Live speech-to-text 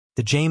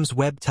The James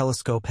Webb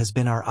Telescope has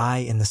been our eye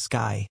in the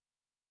sky,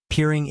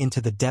 peering into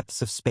the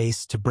depths of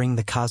space to bring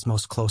the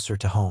cosmos closer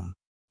to home.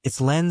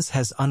 Its lens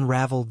has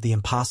unraveled the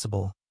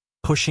impossible,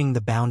 pushing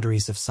the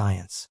boundaries of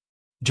science.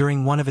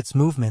 During one of its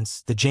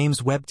movements, the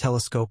James Webb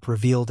Telescope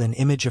revealed an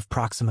image of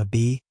Proxima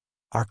B,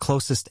 our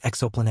closest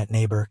exoplanet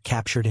neighbor,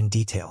 captured in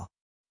detail.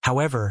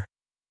 However,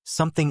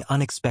 something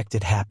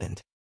unexpected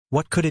happened.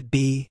 What could it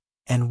be,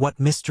 and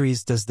what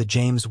mysteries does the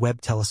James Webb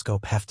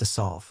Telescope have to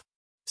solve?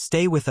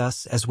 Stay with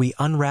us as we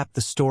unwrap the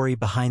story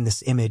behind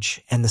this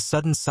image and the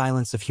sudden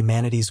silence of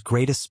humanity's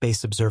greatest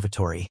space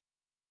observatory,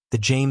 the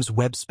James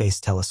Webb Space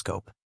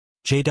Telescope.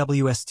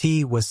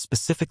 JWST was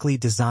specifically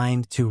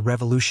designed to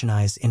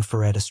revolutionize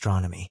infrared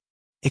astronomy.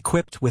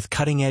 Equipped with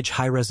cutting-edge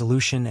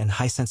high-resolution and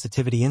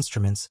high-sensitivity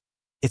instruments,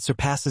 it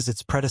surpasses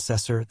its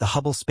predecessor, the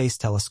Hubble Space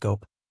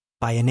Telescope,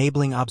 by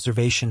enabling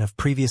observation of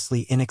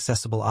previously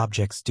inaccessible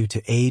objects due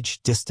to age,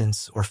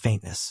 distance, or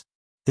faintness.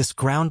 This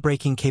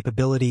groundbreaking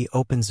capability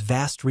opens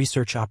vast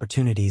research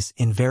opportunities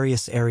in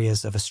various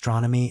areas of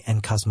astronomy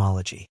and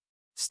cosmology.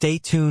 Stay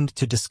tuned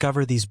to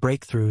discover these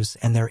breakthroughs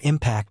and their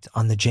impact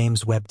on the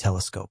James Webb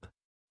Telescope.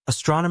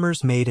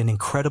 Astronomers made an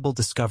incredible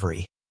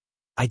discovery,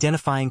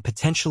 identifying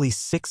potentially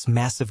 6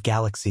 massive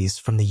galaxies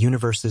from the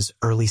universe's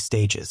early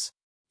stages.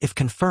 If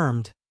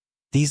confirmed,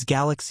 these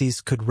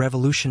galaxies could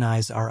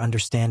revolutionize our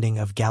understanding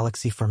of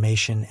galaxy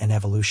formation and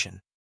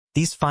evolution.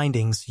 These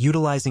findings,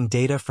 utilizing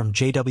data from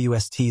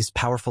JWST's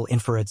powerful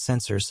infrared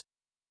sensors,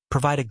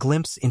 provide a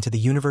glimpse into the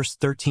universe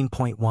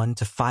 13.1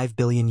 to 5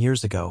 billion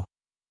years ago,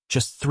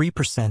 just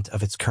 3%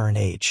 of its current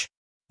age.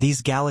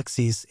 These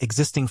galaxies,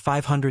 existing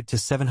 500 to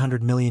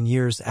 700 million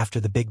years after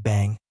the Big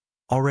Bang,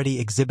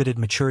 already exhibited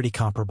maturity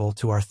comparable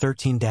to our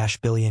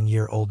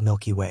 13-billion-year-old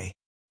Milky Way.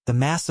 The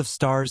mass of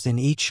stars in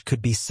each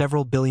could be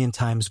several billion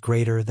times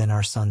greater than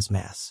our Sun's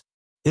mass.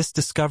 This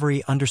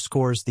discovery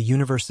underscores the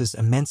universe's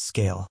immense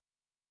scale,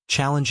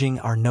 challenging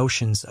our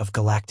notions of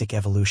galactic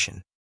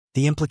evolution.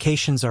 The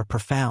implications are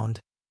profound,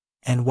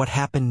 and what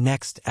happened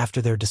next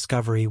after their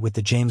discovery with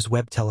the James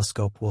Webb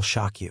Telescope will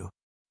shock you.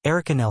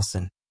 Erica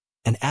Nelson,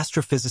 an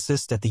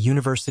astrophysicist at the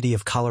University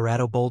of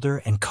Colorado Boulder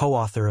and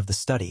co-author of the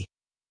study,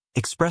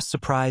 expressed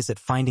surprise at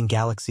finding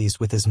galaxies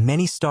with as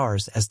many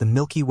stars as the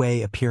Milky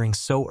Way appearing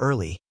so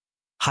early,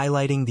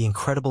 highlighting the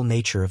incredible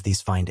nature of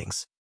these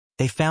findings.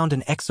 They found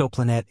an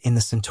exoplanet in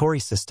the Centauri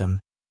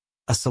system,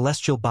 a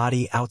celestial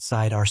body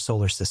outside our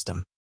solar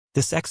system.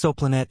 This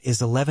exoplanet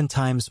is 11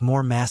 times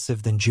more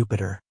massive than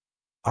Jupiter,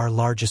 our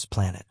largest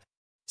planet.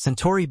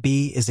 Centauri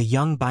B is a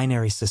young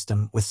binary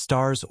system with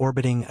stars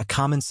orbiting a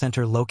common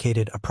center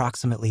located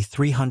approximately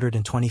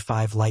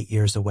 325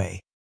 light-years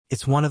away.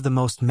 It's one of the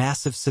most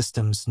massive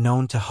systems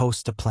known to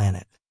host a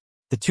planet.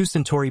 The 2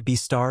 Centauri B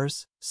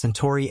stars,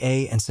 Centauri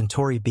A and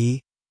Centauri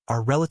B,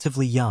 are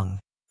relatively young,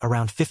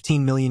 around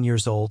 15 million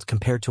years old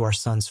compared to our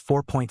Sun's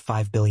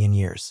 4.5 billion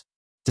years.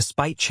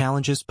 Despite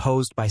challenges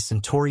posed by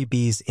Centauri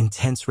B's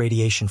intense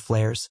radiation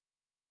flares,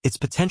 its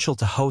potential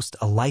to host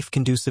a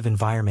life-conducive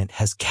environment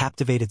has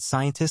captivated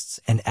scientists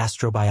and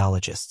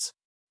astrobiologists.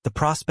 The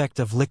prospect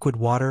of liquid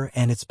water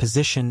and its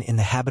position in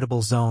the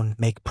habitable zone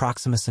make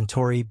Proxima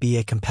Centauri B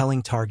a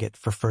compelling target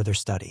for further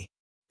study.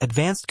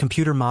 Advanced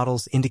computer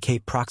models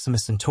indicate Proxima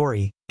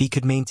Centauri B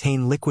could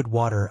maintain liquid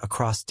water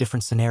across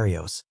different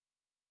scenarios,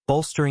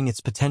 bolstering its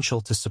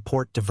potential to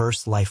support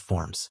diverse life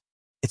forms.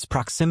 Its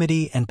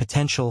proximity and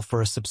potential for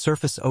a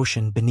subsurface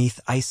ocean beneath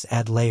ice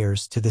add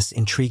layers to this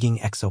intriguing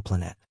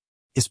exoplanet.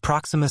 Is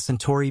Proxima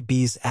Centauri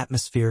B's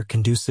atmosphere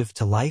conducive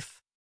to life?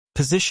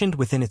 Positioned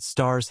within its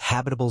star's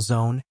habitable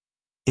zone,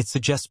 it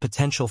suggests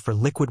potential for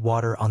liquid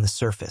water on the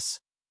surface,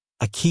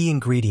 a key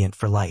ingredient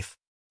for life.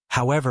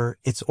 However,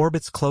 its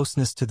orbit's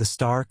closeness to the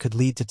star could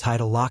lead to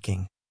tidal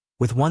locking,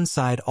 with one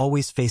side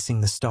always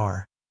facing the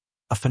star,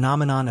 a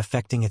phenomenon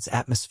affecting its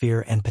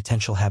atmosphere and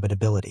potential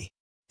habitability.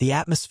 The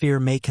atmosphere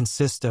may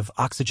consist of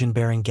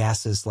oxygen-bearing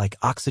gases like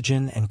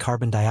oxygen and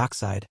carbon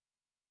dioxide,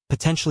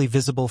 potentially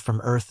visible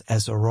from Earth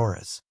as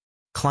auroras.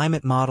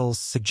 Climate models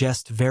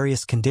suggest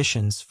various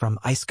conditions from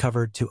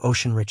ice-covered to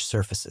ocean-rich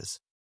surfaces.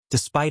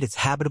 Despite its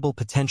habitable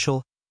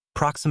potential,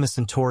 Proxima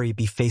Centauri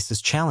B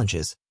faces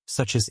challenges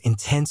such as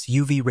intense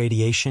UV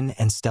radiation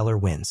and stellar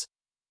winds,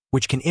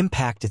 which can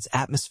impact its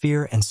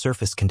atmosphere and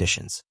surface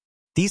conditions.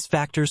 These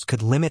factors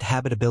could limit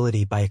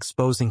habitability by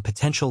exposing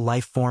potential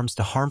life forms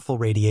to harmful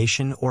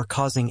radiation or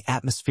causing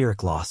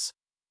atmospheric loss,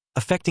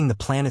 affecting the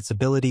planet's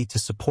ability to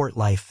support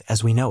life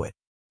as we know it.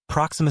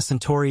 Proxima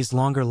Centauri's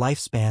longer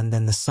lifespan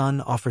than the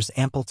Sun offers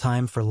ample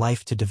time for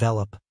life to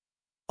develop,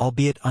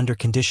 albeit under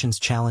conditions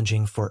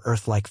challenging for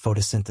Earth-like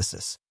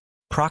photosynthesis.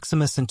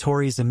 Proxima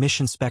Centauri's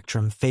emission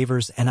spectrum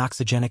favors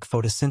anoxygenic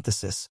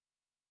photosynthesis,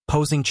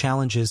 posing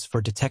challenges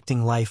for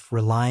detecting life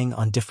relying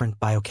on different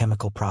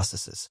biochemical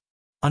processes.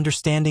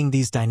 Understanding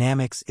these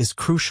dynamics is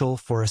crucial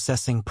for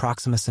assessing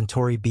Proxima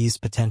Centauri B's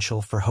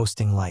potential for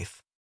hosting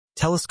life.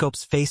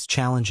 Telescopes face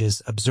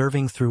challenges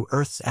observing through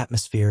Earth's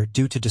atmosphere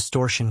due to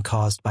distortion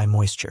caused by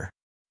moisture.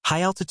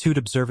 High-altitude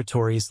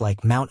observatories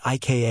like Mount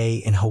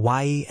Ika in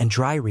Hawaii and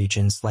dry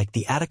regions like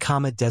the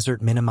Atacama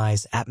Desert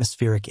minimize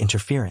atmospheric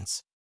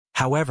interference.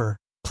 However,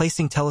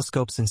 placing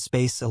telescopes in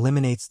space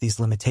eliminates these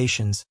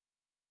limitations,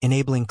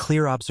 enabling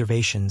clear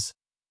observations,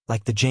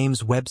 like the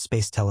James Webb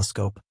Space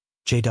Telescope,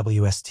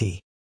 JWST.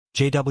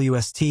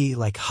 JWST,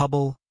 like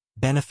Hubble,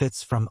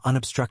 benefits from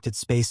unobstructed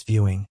space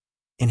viewing,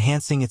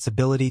 enhancing its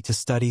ability to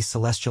study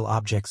celestial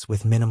objects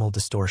with minimal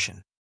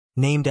distortion.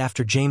 Named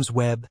after James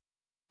Webb,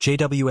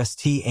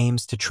 JWST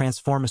aims to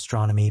transform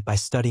astronomy by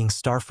studying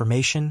star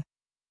formation,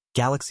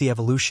 galaxy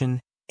evolution,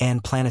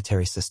 and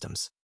planetary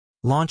systems.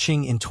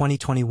 Launching in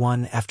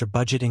 2021 after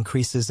budget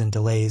increases and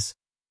delays,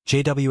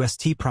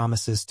 JWST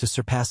promises to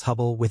surpass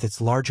Hubble with its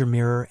larger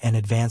mirror and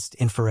advanced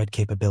infrared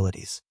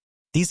capabilities.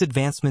 These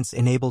advancements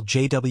enable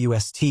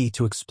JWST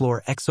to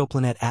explore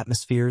exoplanet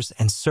atmospheres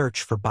and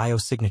search for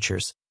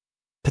biosignatures,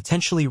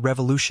 potentially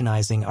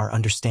revolutionizing our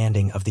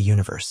understanding of the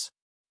universe.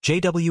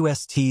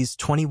 JWST's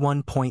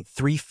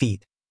 21.3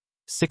 feet,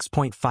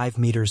 6.5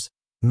 meters,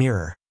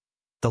 mirror,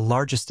 the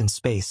largest in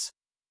space,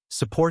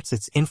 supports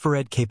its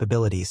infrared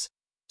capabilities,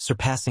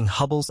 surpassing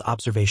Hubble's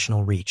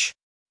observational reach.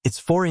 Its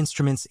 4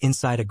 instruments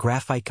inside a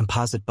graphite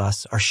composite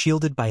bus are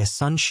shielded by a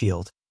sun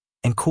shield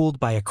and cooled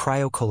by a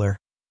cryocooler,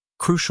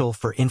 crucial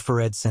for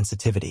infrared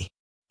sensitivity.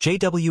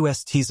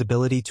 JWST's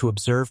ability to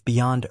observe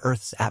beyond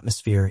Earth's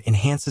atmosphere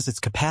enhances its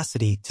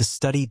capacity to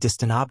study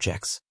distant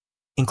objects,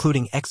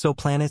 including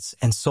exoplanets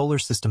and solar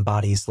system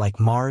bodies like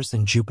Mars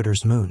and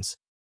Jupiter's moons.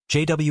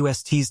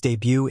 JWST's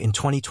debut in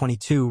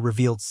 2022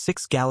 revealed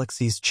 6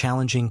 galaxies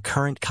challenging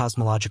current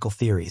cosmological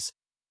theories,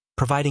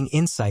 providing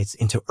insights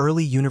into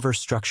early universe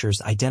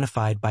structures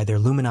identified by their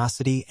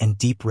luminosity and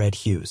deep red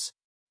hues.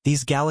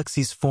 These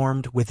galaxies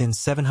formed within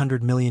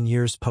 700 million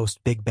years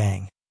post-Big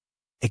Bang,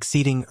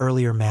 exceeding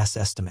earlier mass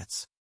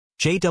estimates.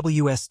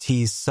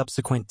 JWST's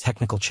subsequent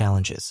technical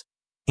challenges,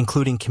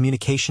 including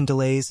communication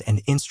delays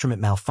and instrument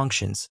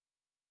malfunctions,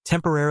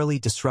 temporarily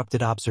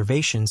disrupted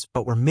observations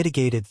but were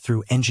mitigated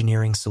through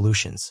engineering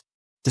solutions.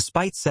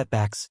 Despite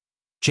setbacks,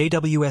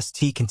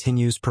 JWST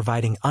continues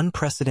providing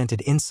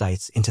unprecedented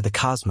insights into the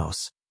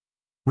cosmos,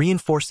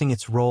 reinforcing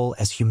its role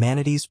as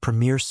humanity's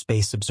premier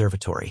space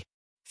observatory.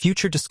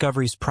 Future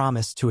discoveries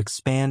promise to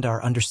expand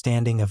our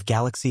understanding of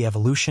galaxy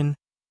evolution,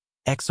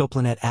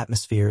 exoplanet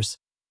atmospheres,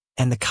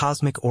 and the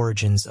cosmic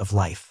origins of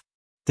life.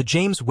 The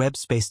James Webb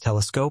Space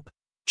Telescope,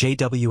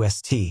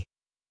 JWST,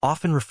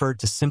 often referred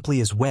to simply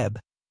as Webb,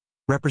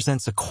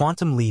 represents a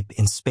quantum leap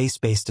in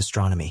space-based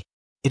astronomy.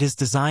 It is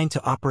designed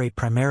to operate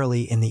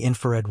primarily in the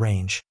infrared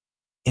range,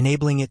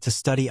 enabling it to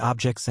study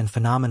objects and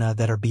phenomena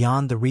that are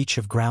beyond the reach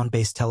of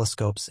ground-based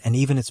telescopes and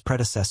even its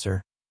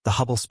predecessor, the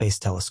Hubble Space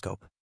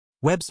Telescope.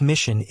 Webb's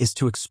mission is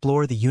to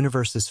explore the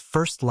universe's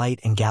first light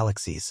and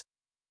galaxies,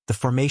 the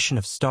formation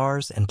of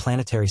stars and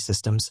planetary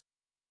systems,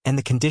 and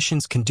the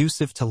conditions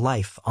conducive to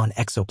life on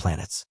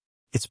exoplanets.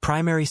 Its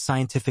primary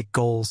scientific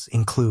goals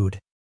include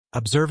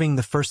observing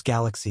the first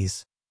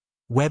galaxies.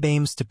 Webb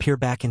aims to peer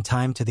back in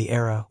time to the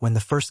era when the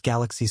first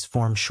galaxies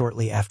formed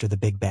shortly after the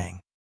Big Bang.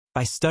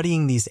 By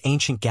studying these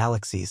ancient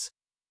galaxies,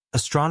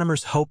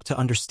 astronomers hope to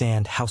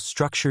understand how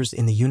structures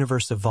in the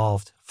universe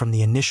evolved from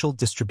the initial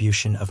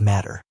distribution of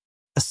matter.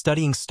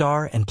 Studying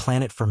star and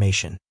planet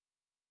formation.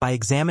 By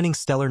examining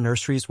stellar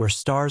nurseries where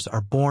stars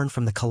are born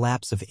from the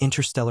collapse of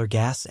interstellar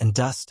gas and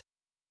dust,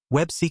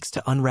 Webb seeks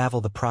to unravel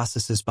the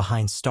processes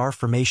behind star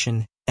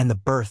formation and the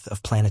birth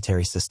of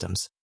planetary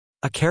systems.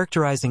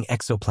 Characterizing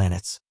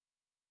exoplanets.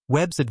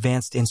 Webb's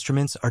advanced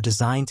instruments are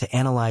designed to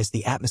analyze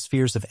the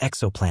atmospheres of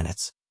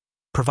exoplanets,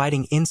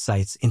 providing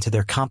insights into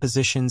their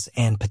compositions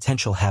and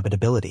potential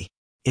habitability.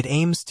 It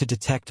aims to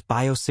detect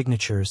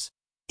biosignatures,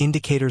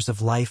 indicators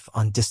of life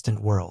on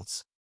distant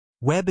worlds.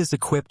 Webb is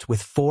equipped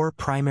with 4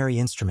 primary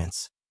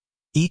instruments,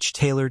 each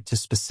tailored to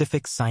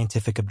specific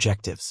scientific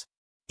objectives.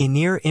 A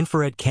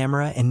near-infrared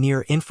camera and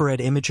near-infrared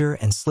imager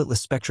and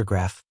slitless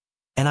spectrograph,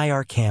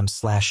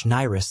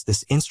 NIRCam/NIRIS.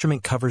 This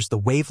instrument covers the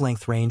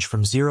wavelength range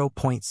from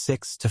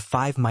 0.6 to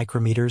 5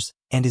 micrometers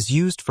and is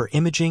used for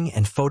imaging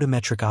and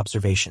photometric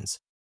observations.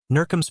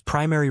 NIRCam's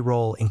primary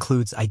role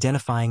includes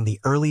identifying the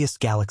earliest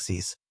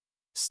galaxies,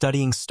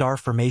 studying star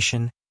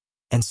formation,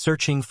 and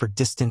searching for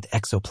distant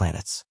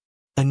exoplanets.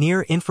 A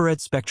near-infrared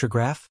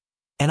spectrograph,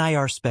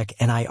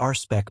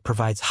 NIRSpec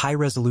provides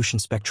high-resolution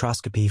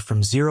spectroscopy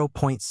from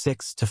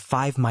 0.6 to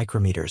 5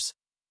 micrometers,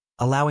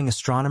 allowing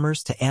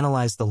astronomers to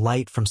analyze the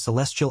light from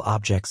celestial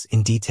objects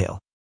in detail.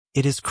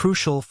 It is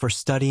crucial for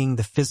studying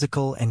the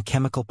physical and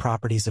chemical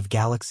properties of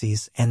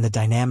galaxies and the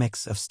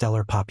dynamics of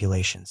stellar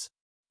populations.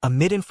 A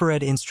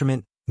mid-infrared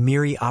instrument,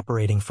 MIRI,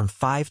 operating from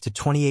 5 to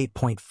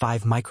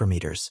 28.5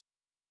 micrometers.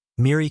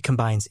 MIRI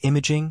combines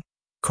imaging,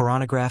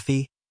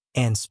 coronagraphy,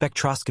 and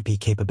spectroscopy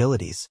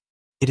capabilities.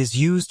 It is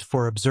used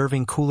for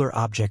observing cooler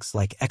objects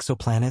like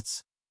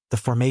exoplanets, the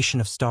formation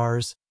of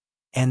stars,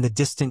 and the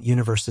distant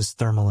universe's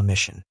thermal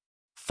emission.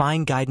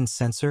 Fine guidance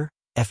sensor,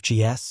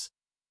 FGS,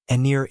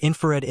 and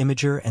near-infrared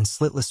imager and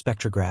slitless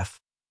spectrograph,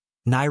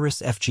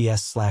 NIRIS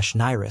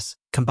FGS/NIRIS,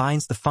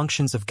 combines the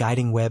functions of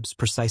guiding Webb's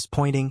precise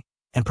pointing,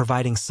 and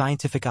providing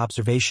scientific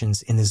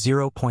observations in the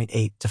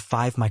 0.8 to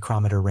 5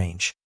 micrometer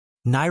range.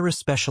 NIRA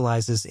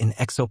specializes in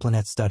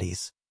exoplanet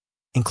studies,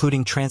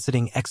 including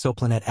transiting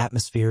exoplanet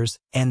atmospheres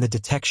and the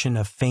detection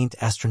of faint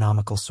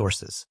astronomical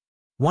sources.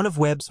 One of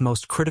Webb's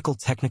most critical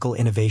technical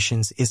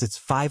innovations is its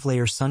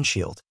 5-layer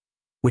sunshield,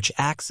 which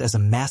acts as a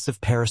massive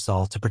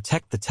parasol to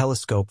protect the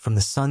telescope from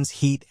the sun's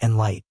heat and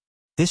light.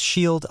 This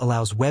shield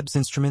allows Webb's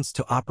instruments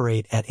to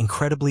operate at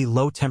incredibly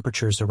low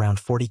temperatures around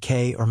 40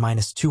 K or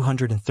minus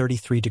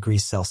 233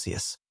 degrees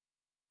Celsius,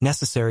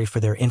 necessary for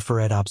their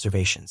infrared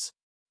observations.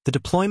 The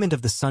deployment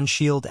of the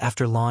sunshield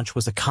after launch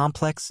was a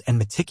complex and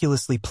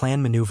meticulously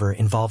planned maneuver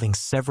involving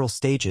several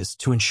stages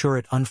to ensure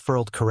it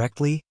unfurled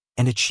correctly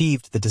and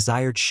achieved the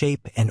desired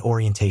shape and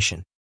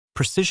orientation.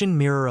 Precision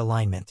mirror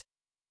alignment.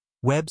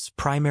 Webb's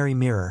primary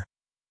mirror,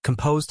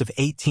 composed of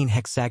 18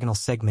 hexagonal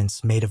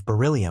segments made of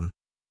beryllium,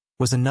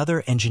 was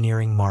another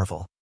engineering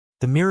marvel.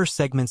 The mirror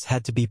segments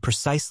had to be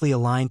precisely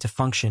aligned to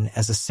function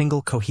as a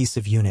single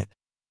cohesive unit,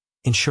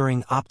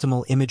 ensuring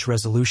optimal image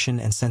resolution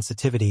and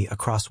sensitivity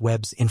across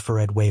Webb's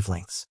infrared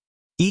wavelengths.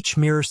 Each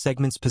mirror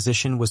segment's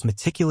position was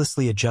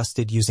meticulously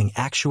adjusted using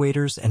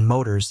actuators and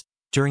motors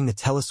during the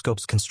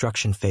telescope's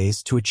construction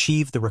phase to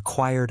achieve the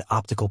required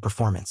optical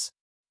performance.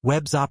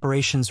 Webb's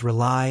operations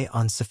rely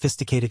on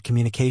sophisticated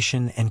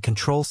communication and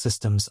control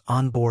systems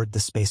on board the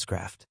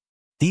spacecraft.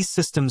 These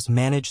systems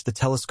manage the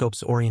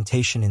telescope's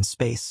orientation in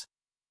space,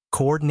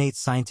 coordinate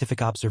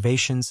scientific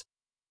observations,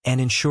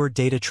 and ensure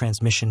data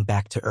transmission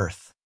back to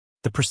Earth.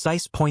 The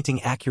precise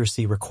pointing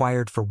accuracy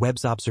required for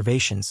Webb's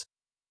observations,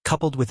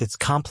 coupled with its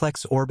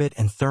complex orbit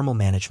and thermal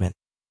management,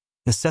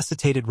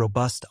 necessitated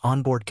robust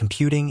onboard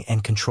computing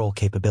and control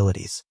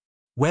capabilities.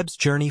 Webb's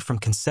journey from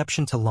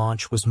conception to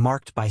launch was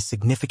marked by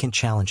significant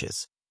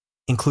challenges,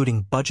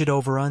 including budget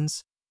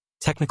overruns,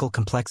 technical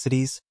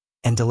complexities,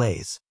 and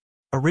delays.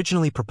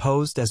 Originally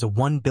proposed as a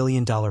 $1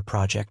 billion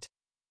project,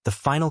 the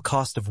final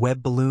cost of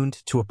Webb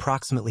ballooned to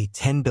approximately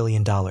 $10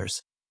 billion,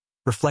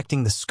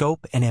 reflecting the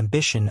scope and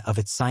ambition of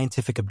its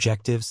scientific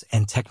objectives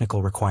and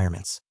technical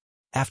requirements.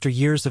 After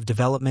years of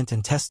development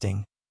and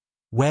testing,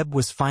 Webb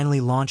was finally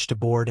launched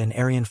aboard an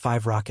Ariane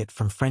 5 rocket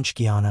from French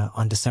Guiana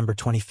on December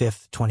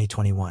 25,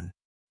 2021.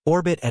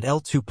 Orbit at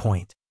L2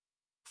 point.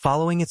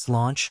 Following its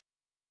launch,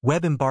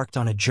 Webb embarked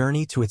on a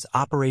journey to its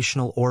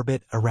operational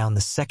orbit around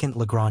the second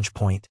Lagrange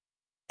point,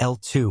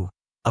 L2,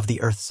 of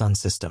the Earth-Sun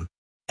system.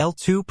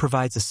 L2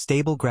 provides a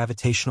stable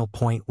gravitational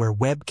point where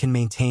Webb can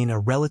maintain a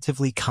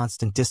relatively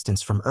constant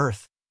distance from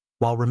Earth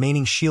while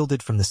remaining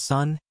shielded from the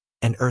Sun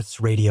and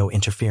Earth's radio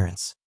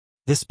interference.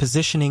 This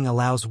positioning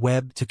allows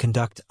Webb to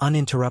conduct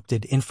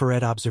uninterrupted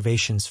infrared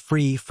observations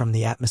free from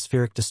the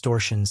atmospheric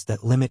distortions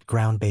that limit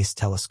ground-based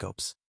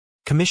telescopes.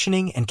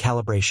 Commissioning and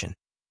calibration.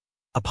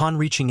 Upon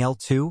reaching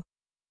L2,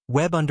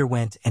 Webb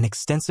underwent an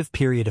extensive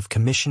period of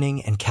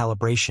commissioning and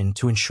calibration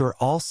to ensure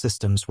all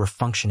systems were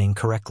functioning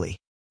correctly.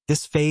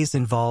 This phase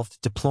involved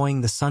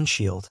deploying the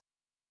sunshield,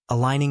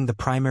 aligning the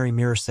primary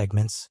mirror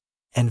segments,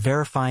 and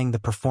verifying the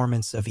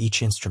performance of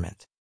each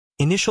instrument.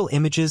 Initial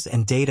images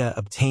and data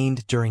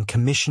obtained during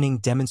commissioning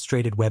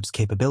demonstrated Webb's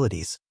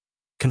capabilities,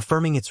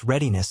 confirming its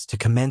readiness to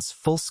commence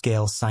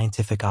full-scale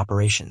scientific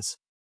operations.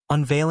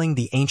 Unveiling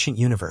the ancient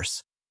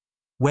universe.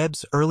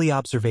 Webb's early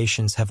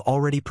observations have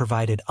already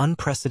provided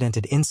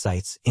unprecedented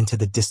insights into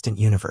the distant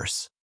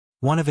universe.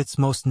 One of its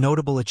most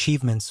notable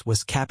achievements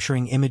was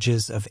capturing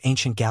images of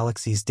ancient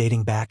galaxies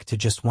dating back to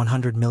just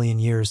 100 million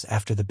years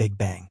after the Big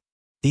Bang.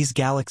 These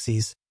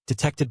galaxies,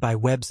 detected by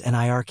Webb's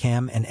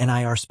NIRCam and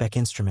NIRSpec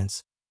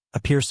instruments,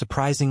 appear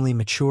surprisingly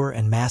mature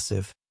and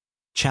massive,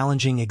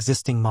 challenging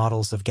existing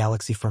models of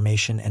galaxy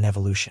formation and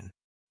evolution.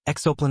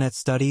 Exoplanet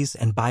studies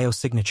and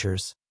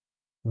biosignatures.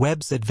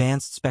 Webb's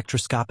advanced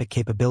spectroscopic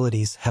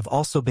capabilities have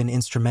also been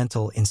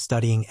instrumental in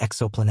studying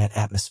exoplanet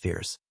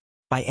atmospheres.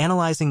 By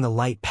analyzing the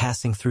light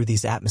passing through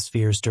these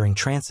atmospheres during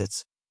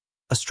transits,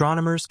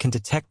 astronomers can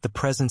detect the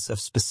presence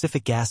of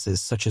specific gases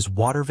such as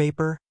water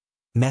vapor,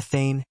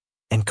 methane,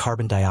 and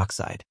carbon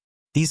dioxide.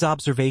 These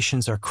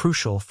observations are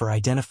crucial for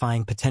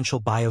identifying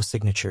potential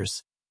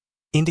biosignatures,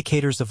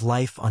 indicators of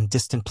life on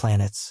distant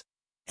planets,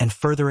 and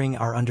furthering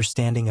our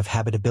understanding of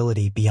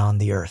habitability beyond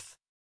the Earth.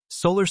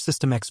 Solar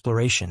system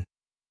exploration.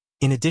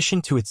 In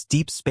addition to its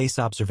deep space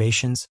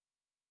observations,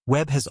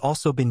 Webb has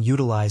also been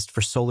utilized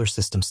for solar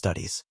system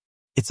studies.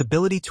 Its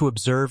ability to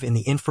observe in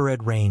the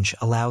infrared range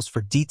allows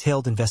for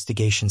detailed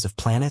investigations of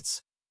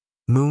planets,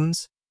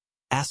 moons,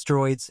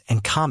 asteroids,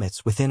 and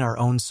comets within our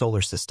own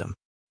solar system.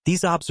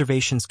 These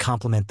observations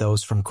complement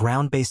those from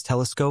ground-based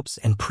telescopes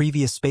and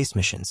previous space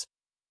missions,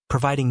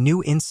 providing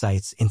new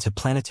insights into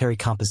planetary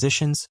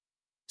compositions,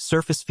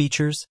 surface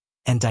features,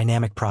 and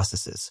dynamic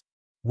processes.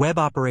 Webb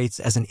operates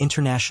as an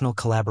international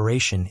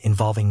collaboration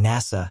involving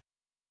NASA,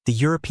 the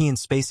European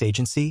Space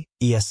Agency,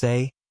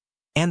 ESA,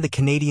 and the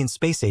Canadian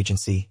Space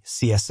Agency,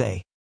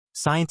 CSA.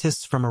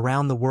 Scientists from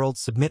around the world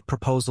submit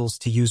proposals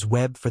to use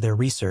Webb for their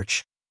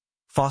research,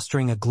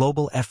 fostering a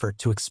global effort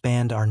to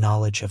expand our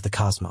knowledge of the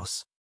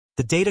cosmos.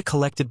 The data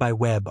collected by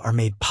Webb are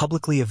made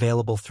publicly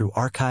available through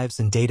archives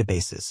and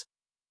databases,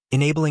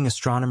 enabling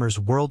astronomers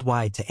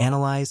worldwide to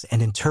analyze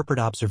and interpret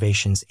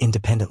observations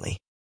independently.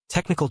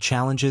 Technical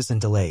challenges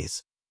and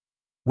delays.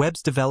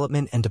 Webb's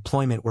development and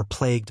deployment were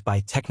plagued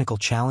by technical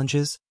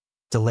challenges,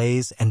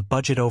 delays, and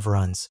budget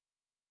overruns,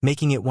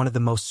 making it one of the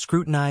most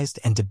scrutinized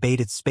and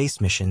debated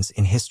space missions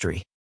in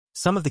history.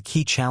 Some of the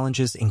key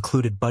challenges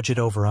included budget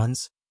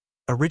overruns.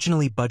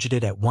 Originally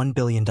budgeted at $1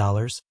 billion,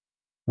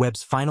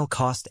 Webb's final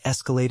cost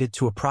escalated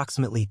to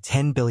approximately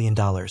 $10 billion,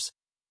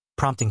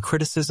 prompting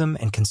criticism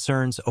and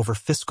concerns over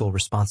fiscal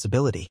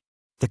responsibility.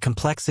 The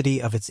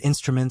complexity of its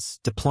instruments,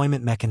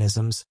 deployment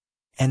mechanisms,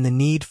 and the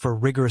need for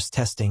rigorous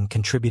testing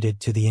contributed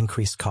to the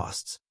increased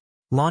costs.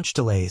 Launch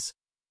delays.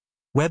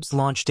 Webb's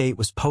launch date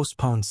was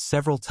postponed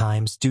several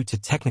times due to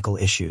technical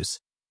issues,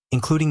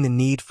 including the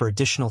need for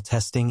additional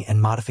testing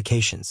and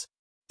modifications.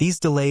 These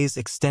delays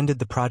extended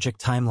the project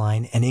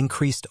timeline and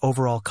increased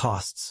overall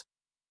costs,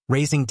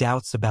 raising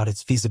doubts about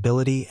its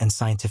feasibility and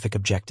scientific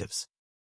objectives.